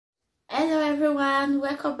Hello everyone,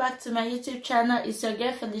 welcome back to my YouTube channel. It's your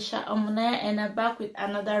girl Felicia Omune and I'm back with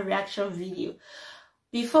another reaction video.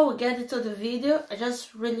 Before we get into the video, I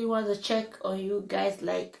just really want to check on you guys,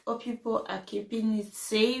 like hope people are keeping it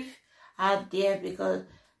safe out there, because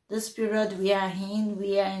this period we are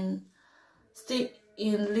in still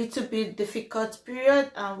in little bit difficult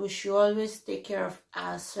period, and we should always take care of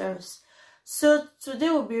ourselves. So today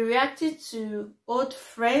we'll be reacting to Old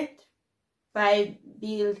Friend by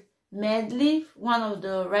Medley, one of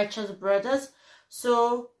the Righteous Brothers.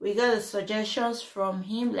 So we got the suggestions from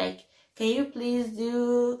him, like, can you please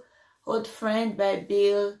do Old Friend by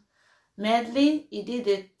Medley? He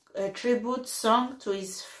did a tribute song to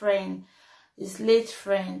his friend, his late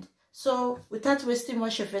friend. So without wasting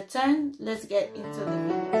much of your time, let's get into the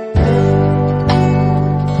video.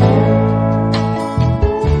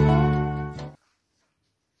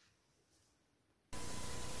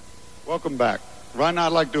 Welcome back. Right now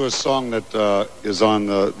I'd like to do a song that is on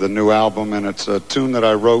the new album, and it's a tune that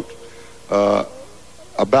I wrote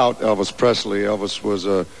about Elvis Presley. Elvis was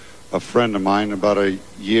a friend of mine. About a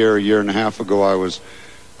year and a half ago, I was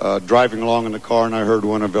driving along in the car and I heard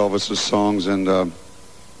one of Elvis's songs, and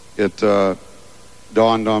it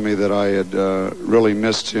dawned on me that I had really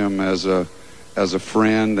missed him as a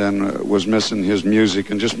friend, and was missing his music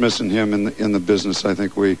and just missing him in the business. I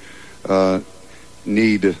think we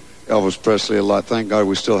need Elvis Presley a lot. Thank God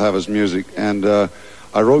we still have his music. And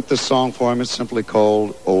I wrote this song for him. It's simply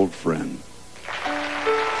called Old Friend.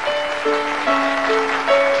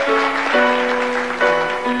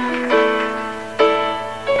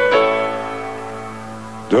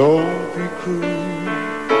 Don't be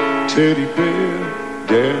cruel, teddy bear,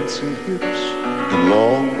 dancing hips and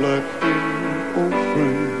long black hair. Old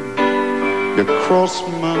friend, you crossed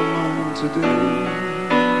my mind today.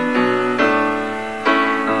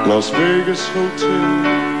 Las Vegas Hotel,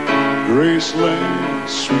 Graceland,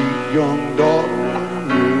 sweet young daughter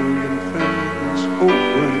and a million fans. Old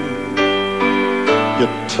friend, you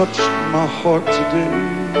touched my heart today.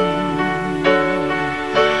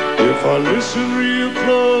 If I listen real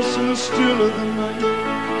close in the still of the night,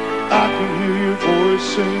 I can hear your voice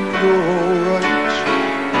saying you're alright.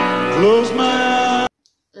 Close my eyes.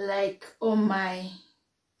 Like, oh my,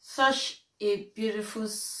 such a beautiful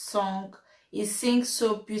song. He sings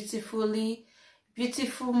so beautifully.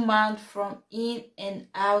 Beautiful man from in and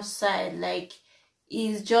outside. Like,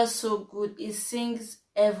 he's just so good. He sings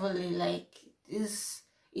heavily. Like, this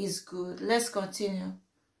is good. Let's continue.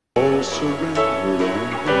 Oh, surrender on him.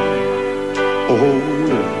 Oh,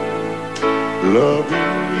 yeah.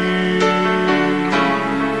 Loving you.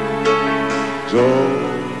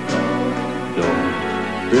 Don't,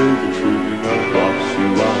 baby, treat me like box you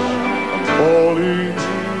out. I'm falling in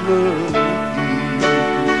love.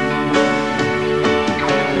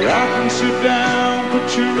 Sit down,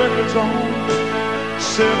 put your records on.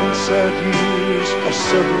 7 sad years or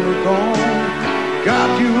 7 are gone. God,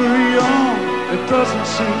 you were young, it doesn't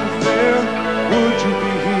seem fair. Would you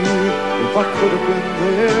be here if I could have been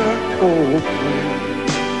there? Oh, friend,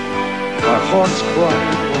 my heart's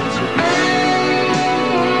crying once again.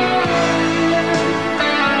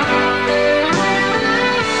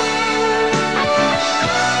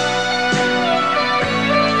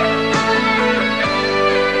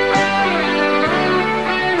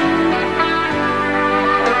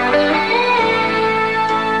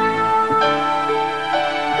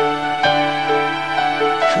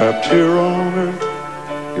 Trapped here on earth,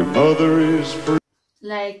 your mother is free.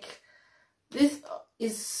 Like, this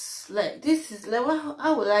is like,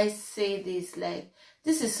 how would I say this? Like,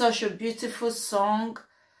 this is such a beautiful song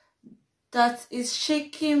that is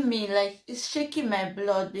shaking me. Like, it's shaking my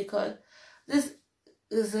blood, because this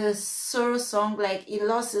is a sorrow song. Like, he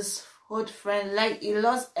lost his old friend, like he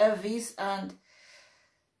lost Elvis, and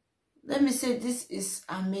let me say, this is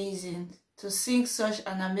amazing. To sing such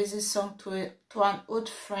an amazing song to an old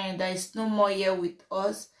friend that is no more here with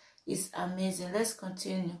us is amazing. Let's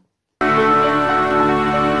continue. Thank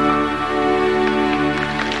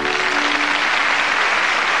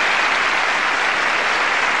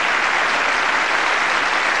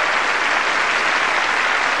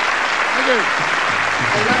you.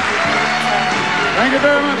 Thank you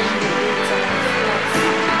very much.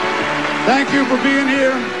 Thank you for being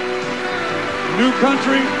here. New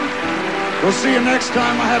country. We'll see you next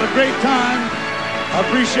time. I had a great time. I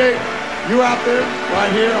appreciate you out there, right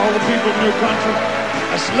here, all the people of New Country.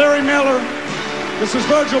 That's Larry Miller. This is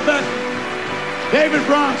Virgil Beck, David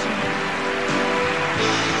Bronson,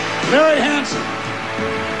 Larry Hanson,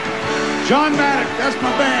 John Maddox. That's my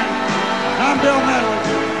band. I'm Bill Medley.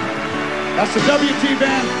 That's the WT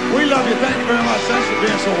Band. We love you. Thank you very much. Thanks for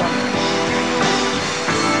being so wonderful.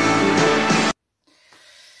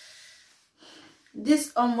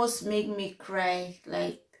 This almost made me cry.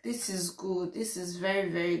 Like, this is good. This is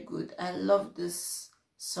very, very good. I love this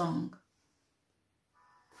song.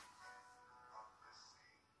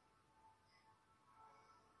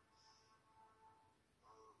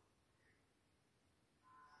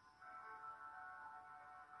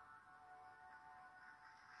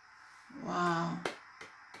 Wow.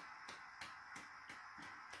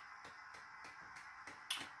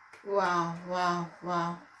 Wow, wow,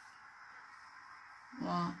 wow.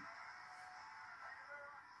 Wow.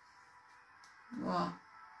 Wow.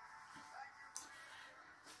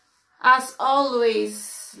 As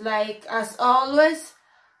always,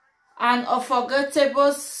 an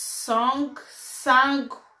unforgettable song sang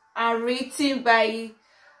and written by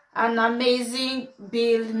an amazing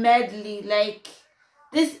Bill Medley. Like,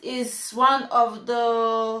 this is one of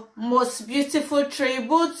the most beautiful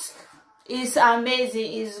tributes. It's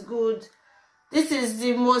amazing, it's good. This is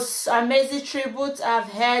the most amazing tribute I've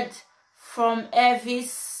heard from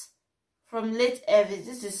Elvis, from late Elvis.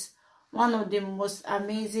 This is one of the most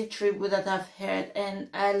amazing tribute that I've heard, and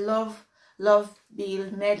I love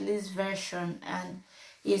Bill Medley's version. And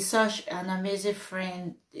he's such an amazing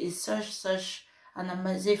friend. He's such an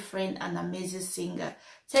amazing friend and amazing singer.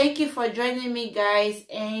 Thank you for joining me, guys.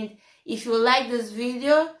 And if you like this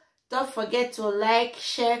video, don't forget to like,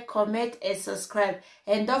 share, comment, and subscribe.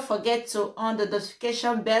 And don't forget to on the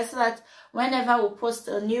notification bell so that whenever we post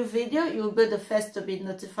a new video, you'll be the first to be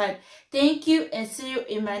notified. Thank you, and see you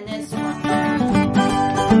in my next one.